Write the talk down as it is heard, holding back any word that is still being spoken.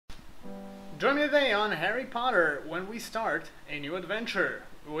Join me today on Harry Potter when we start a new adventure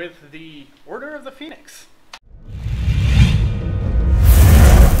with the Order of the Phoenix.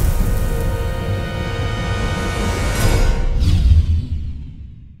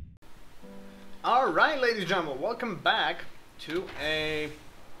 Alright, ladies and gentlemen, welcome back to a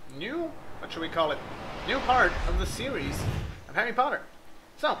new, what should we call it, new part of the series of Harry Potter.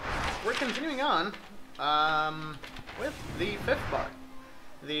 So, we're continuing on with the fifth part,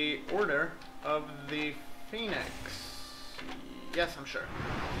 the Order of the Phoenix. Yes, I'm sure.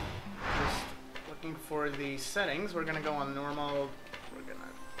 Just looking for the settings. We're gonna go on normal. We're gonna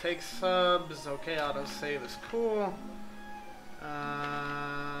take subs. Okay, autosave is cool.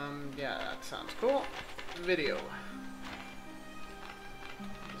 Yeah, that sounds cool. Video.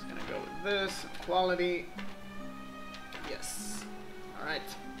 Just gonna go with this. Quality. Yes. Alright.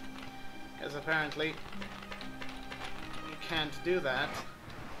 Because apparently you can't do that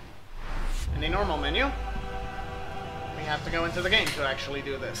in the normal menu. We have to go into the game to actually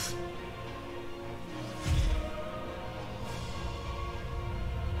do this.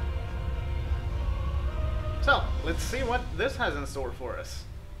 So, let's see what this has in store for us.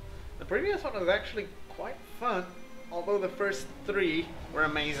 The previous one was actually quite fun, although the first three were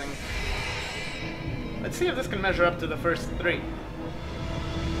amazing. Let's see if this can measure up to the first three.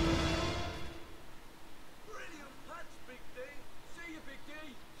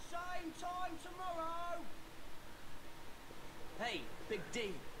 Hey, Big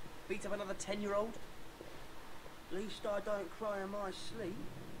D, beat up another 10-year-old? Least I don't cry in my sleep.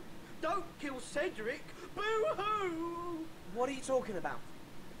 Don't kill Cedric! Boo-hoo! What are you talking about?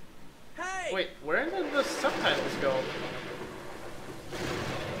 Hey! Wait, where did the subtitles go?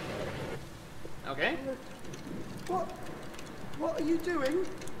 Okay. What are you doing?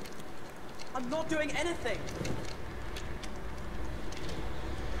 I'm not doing anything!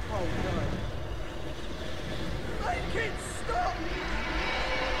 Oh no. Make it stop!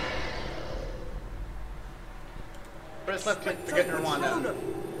 Press left click to get your wand out.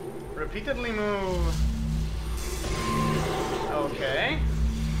 Repeatedly move. Okay.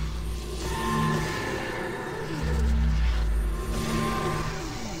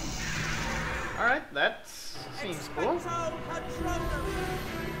 Alright, that seems cool.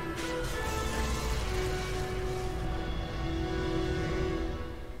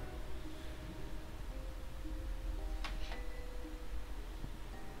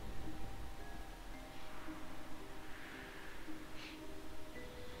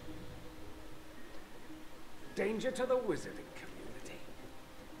 Danger to the wizarding community.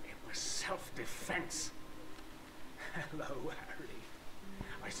 It was self-defense. Hello, Harry.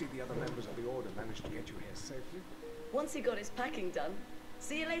 I see the other members of the Order managed to get you here safely. Once he got his packing done.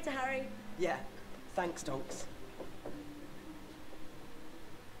 See you later, Harry. Yeah, thanks, Donks.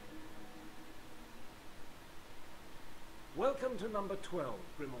 Welcome to number 12,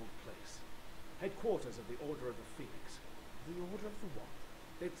 Grimmauld Place. Headquarters of the Order of the Phoenix. The Order of the what?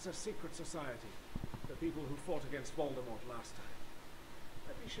 It's a secret society. The people who fought against Voldemort last time.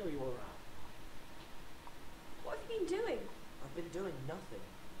 Let me show you around. What have you been doing? I've been doing nothing.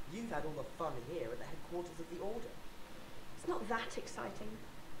 You've had all the fun here at the headquarters of the Order. It's not that exciting.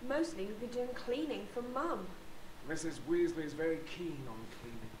 Mostly we've been doing cleaning for Mum. Mrs. Weasley's very keen on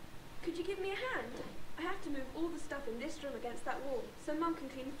cleaning. Could you give me a hand? I have to move all the stuff in this room against that wall, so Mum can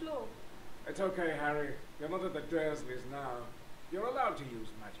clean the floor. It's okay, Harry. You're not at the Dursleys now. You're allowed to use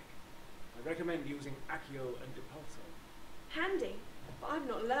magic. I recommend using Accio and Depulso. Handy, but I've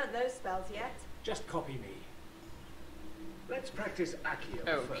not learnt those spells yet. Just copy me. Let's practice Accio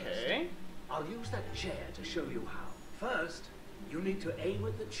first. Okay. I'll use that chair to show you how. First, you need to aim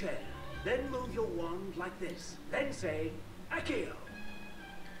at the chair. Then move your wand like this. Then say, Accio.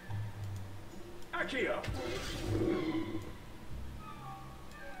 Accio.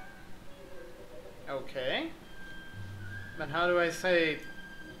 Okay. But how do I say...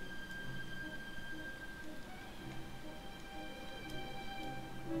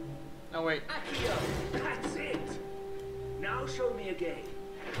 Oh wait. Accio. That's it. Now show me again.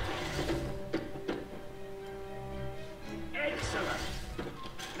 Excellent.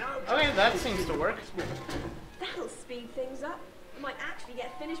 Now Okay, that seems to work. That'll speed things up. I might actually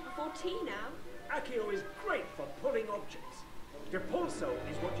get finished before tea now. Accio is great for pulling objects. Depulso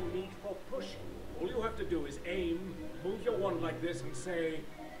is what you need for pushing. All you have to do is aim, move your wand like this and say,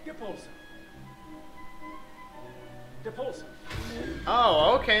 Depulso. Depulso.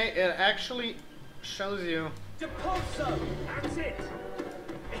 Oh, okay. It actually shows you. Depulso! That's it!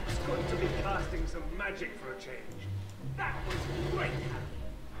 It's good to be casting some magic for a change. That was great,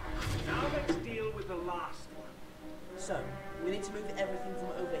 Harry. Now let's deal with the last one. So, we need to move everything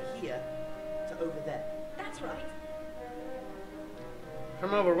from over here That's right.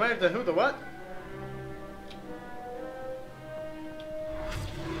 From over where to who to what?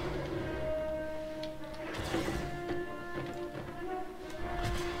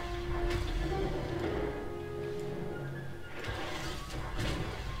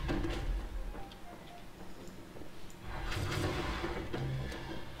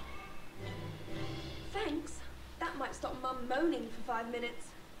 Thanks. That might stop Mum moaning for 5 minutes.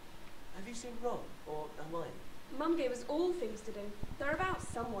 Have you seen Ron or Hermione? Mum gave us all things to do. They're about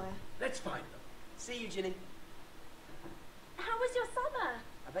somewhere. Let's find them. See you, Ginny. How was your summer?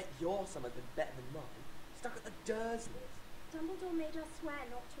 I bet your summer's been better than mine. Stuck at the Dursleys. Dumbledore made us swear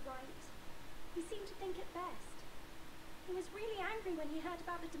not to write. He seemed to think it best. He was really angry when he heard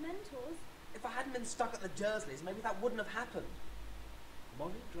about the Dementors. If I hadn't been stuck at the Dursleys, maybe that wouldn't have happened.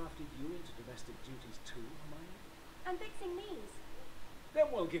 Molly drafted you into domestic duties too, Hermione? And fixing these.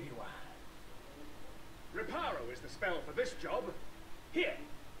 Then we'll give you a hand. Reparo is the spell for this job. Here,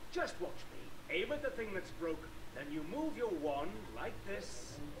 just watch me. Aim at the thing that's broken. Then you move your wand like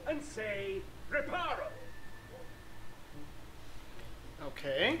this and say, Reparo!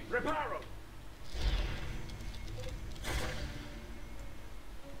 Okay. Reparo!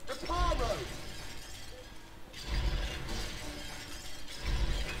 Reparo!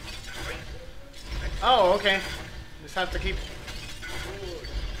 Oh, okay. Just have to keep. Good.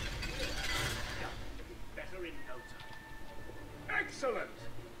 Better in no time. Excellent!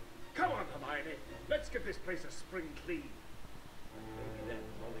 Come on, Hermione. Let's give this place a spring clean. Maybe then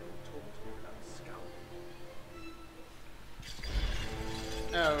Molly will talk to me without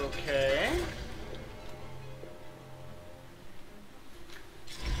scowling. Okay.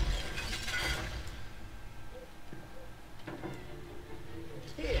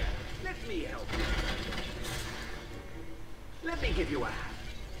 Here, let me help you. Let me give you a hand.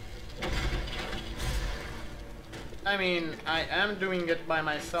 I mean, I am doing it by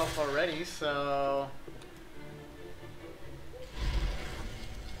myself already, so...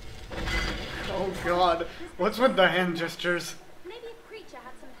 Oh god, what's with the hand gestures? Maybe a creature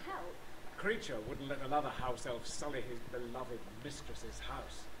had some help. Creature wouldn't let another house elf sully his beloved mistress's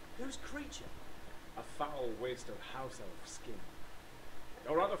house. Who's Creature? A foul waste of house elf skin.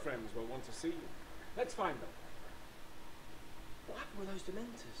 Your other friends will want to see you. Let's find them. What happened with those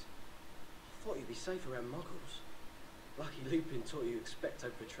Dementors? I thought you'd be safe around Muggles. Lucky Lupin taught you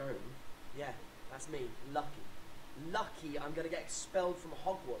Expecto Patronum. Yeah, that's me. Lucky. Lucky I'm gonna get expelled from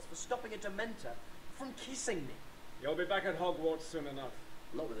Hogwarts for stopping a Dementor from kissing me. You'll be back at Hogwarts soon enough.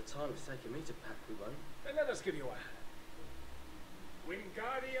 Not with the time it's taken me to pack, we won't. Then let us give you a hand.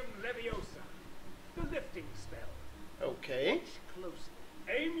 Wingardium Leviosa, the lifting spell. Okay. Watch closely.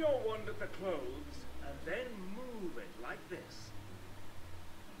 Aim your wand at the clothes and then move it like this.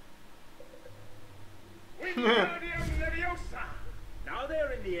 Wingardium Leviosa! Now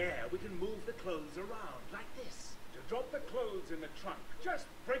they're in the air, we can move the clothes around like this. To drop the clothes in the trunk, just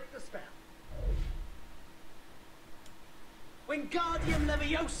break the spell. Wingardium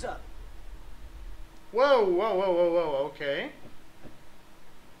Leviosa! Whoa, whoa, whoa, whoa, whoa, okay.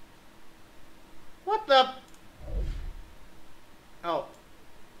 What the? Oh.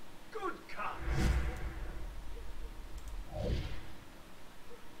 Good cut!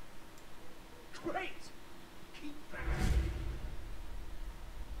 Great! Keep that.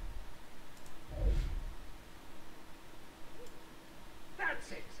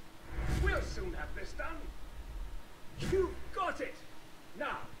 That's it! We'll soon have this done. You've got it!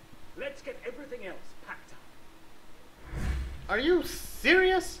 Now, let's get everything else packed up. Are you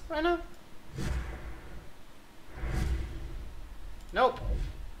serious right now? Nope.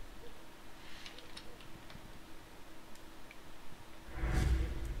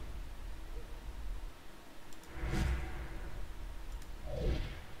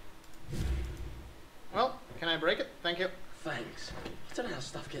 Well, can I break it? Thank you. Thanks. I don't know how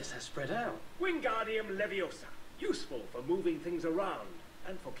stuff gets that spread out. Wingardium Leviosa. Useful for moving things around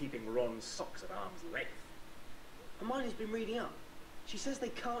and for keeping Ron's socks at arm's length. Hermione's been reading up. She says they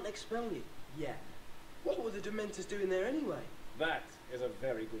can't expel you. Yeah. What were the Dementors doing there anyway? That is a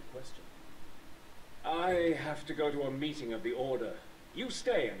very good question. I have to go to a meeting of the Order. You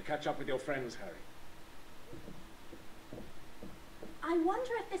stay and catch up with your friends, Harry. I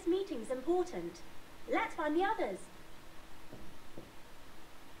wonder if this meeting's important. Let's find the others.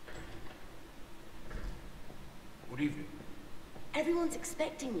 Good evening. Everyone's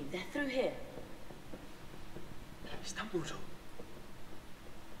expecting you. They're through here. It's Dumbledore.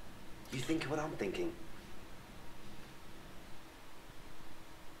 You think what I'm thinking?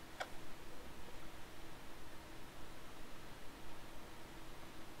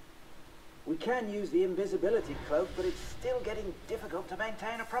 We can use the invisibility cloak, but it's still getting difficult to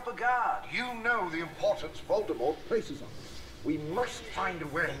maintain a proper guard. You know the importance Voldemort places on us. We must find a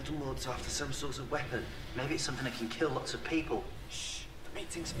way. Voldemort's after some sort of weapon. Maybe it's something that can kill lots of people. Shh, the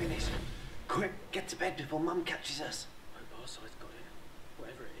meeting's finished. Quick, get to bed before Mum catches us. Hope our side's got it.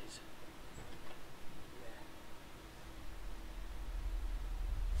 Whatever it is.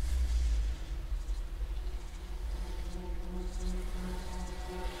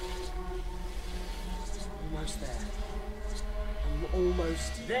 Almost there. I'm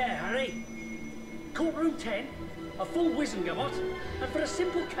almost There, Harry. Courtroom 10, a full Wizengamot, and for a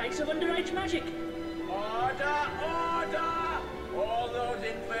simple case of underage magic. Order! Order! All those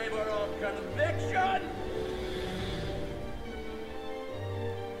in favor of conviction!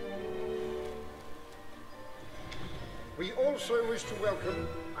 We also wish to welcome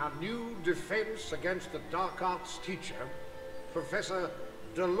our new Defense Against the Dark Arts teacher, Professor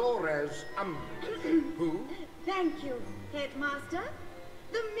Dolores Umbridge, who... Thank you, Headmaster.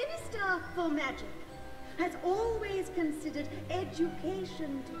 The Minister for Magic has always considered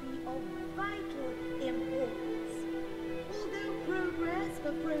education to be of vital importance. Although progress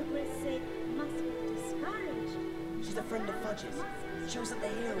for progress' sake must be discouraged. She's a friend of Fudge's. Shows that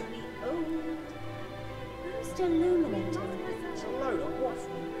they're hearing. Old Most illuminating. It's a load of what?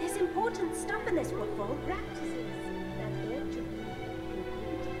 There's important stuff in this book, practices that ought to be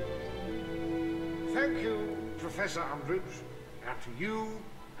repeated. Thank you, Professor Umbridge, and to you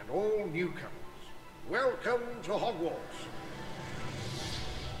and all newcomers. Welcome to Hogwarts.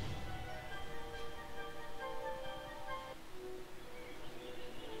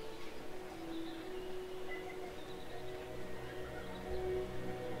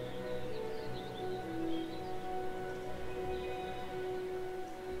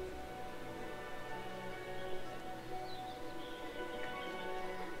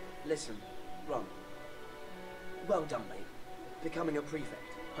 Listen, Ron. Well done, mate. Becoming a prefect.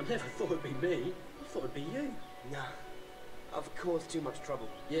 I never thought it'd be me. I thought it'd be you. Nah. I've caused too much trouble.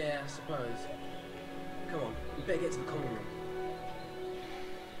 Yeah, I suppose. Come on, we better get to the common room.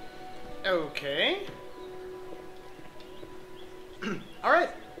 Okay.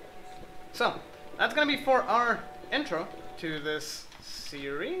 Alright. So, that's gonna be for our intro to this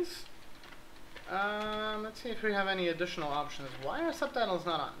series. Let's see if we have any additional options. Why are subtitles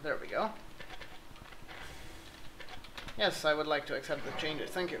not on? There we go. Yes, I would like to accept the changes.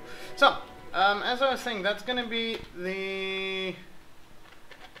 Thank you. So, as I was saying, that's gonna be the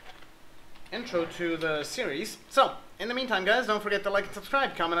intro to the series. So, in the meantime, guys, don't forget to like and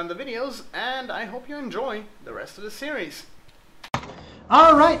subscribe, comment on the videos, and I hope you enjoy the rest of the series.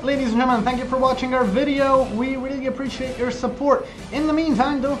 Alright, ladies and gentlemen, thank you for watching our video. We really appreciate your support. In the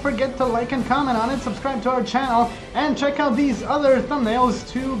meantime, don't forget to like and comment on it, subscribe to our channel, and check out these other thumbnails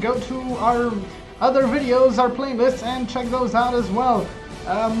to go to our other videos, our playlists, and check those out as well.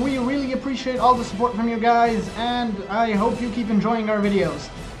 We really appreciate all the support from you guys, and I hope you keep enjoying our videos.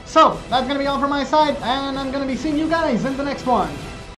 So, that's going to be all from my side, and I'm going to be seeing you guys in the next one.